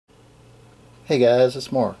Hey guys,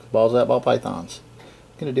 it's Mark, Balls Out Ball Pythons.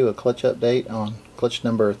 I'm going to do a clutch update on clutch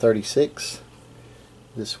number 36.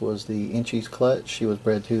 This was the Enchi's clutch. She was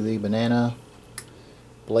bred to the banana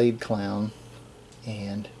blade clown,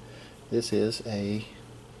 and this is a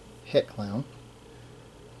het clown.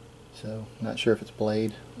 So, not sure if it's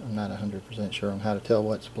blade. I'm not 100% sure on how to tell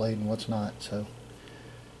what's blade and what's not. So,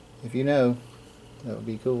 if you know, that would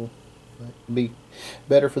be cool. But it'd be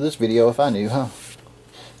better for this video if I knew, huh?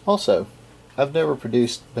 Also, I've never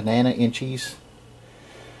produced banana Enchis.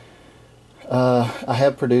 I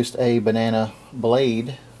have produced a banana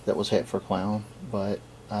blade that was het for clown, but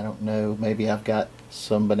I don't know, maybe I've got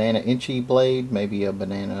some banana Enchi blade, maybe a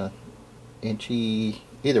banana Enchi,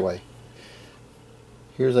 either way.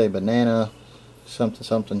 Here's a banana something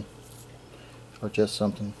something, or just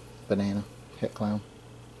something banana het clown.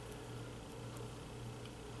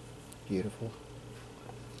 Beautiful.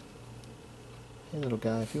 Hey little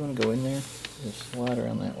guy, if you want to go in there, just slide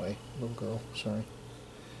around that way. Little girl, sorry.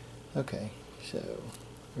 Okay, so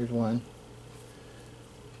here's one.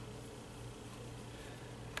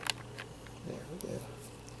 There we go.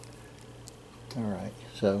 Alright,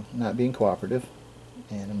 so not being cooperative,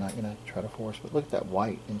 and I'm not going to try to force, but look at that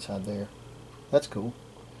white inside there. That's cool.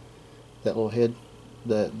 That little head,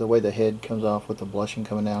 the way the head comes off with the blushing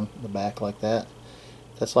coming down the back like that.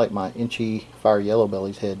 That's like my Enchi Fire Yellow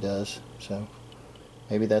Belly's head does, so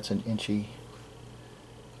maybe that's an Enchi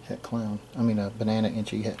het clown. I mean a banana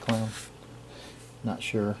Enchi het clown. Not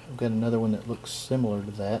sure. I've got another one that looks similar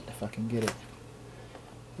to that, if I can get it.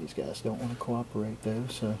 These guys don't want to cooperate though,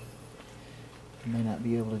 so I may not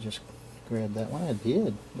be able to just grab that one. I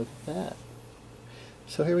did. Look at that.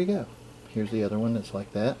 So here we go. Here's the other one that's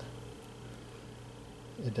like that.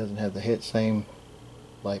 It doesn't have the head same,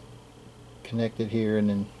 like, connected here and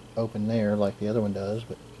then open there like the other one does,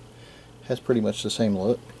 but has pretty much the same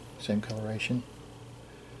look, same coloration.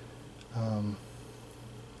 I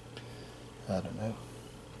don't know.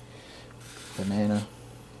 Banana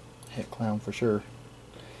het clown for sure.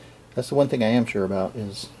 That's the one thing I am sure about,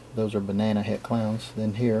 is those are banana het clowns.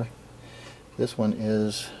 Then here, this one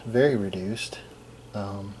is very reduced.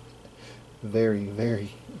 Very,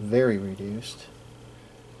 very, very reduced.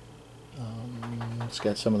 It's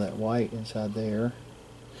got some of that white inside there.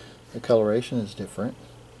 The coloration is different.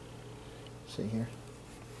 See here?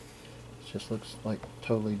 It just looks like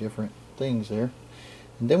totally different things there.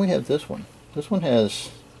 And then we have this one. This one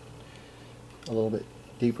has a little bit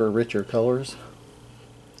deeper, richer colors.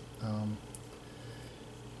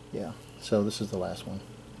 Yeah, so this is the last one.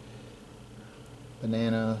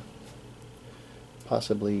 Banana,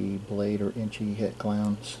 possibly blade or Enchi het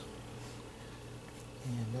clowns.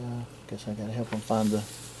 And guess I gotta help them find the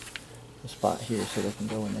spot here so they can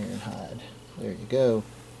go in there and hide. There you go.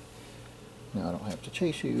 Now I don't have to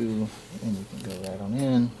chase you, and you can go right on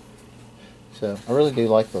in. So I really do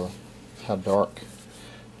like how dark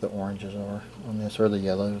the oranges are on this, or the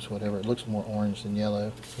yellows, whatever. It looks more orange than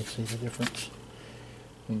yellow. You see the difference?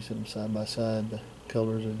 When you set them side by side, the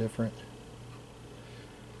colors are different.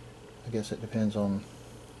 I guess it depends on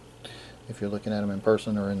if you're looking at them in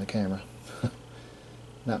person or in the camera.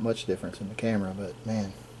 Not much difference in the camera, but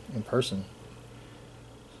man, in person,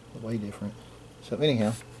 way different. So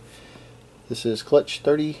anyhow, this is clutch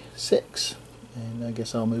 36, and I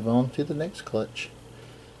guess I'll move on to the next clutch.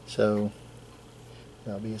 So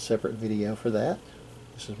there'll be a separate video for that.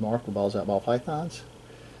 This is Mark with Balls Out Ball Pythons.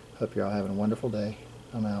 Hope you're all having a wonderful day.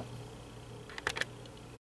 I'm out.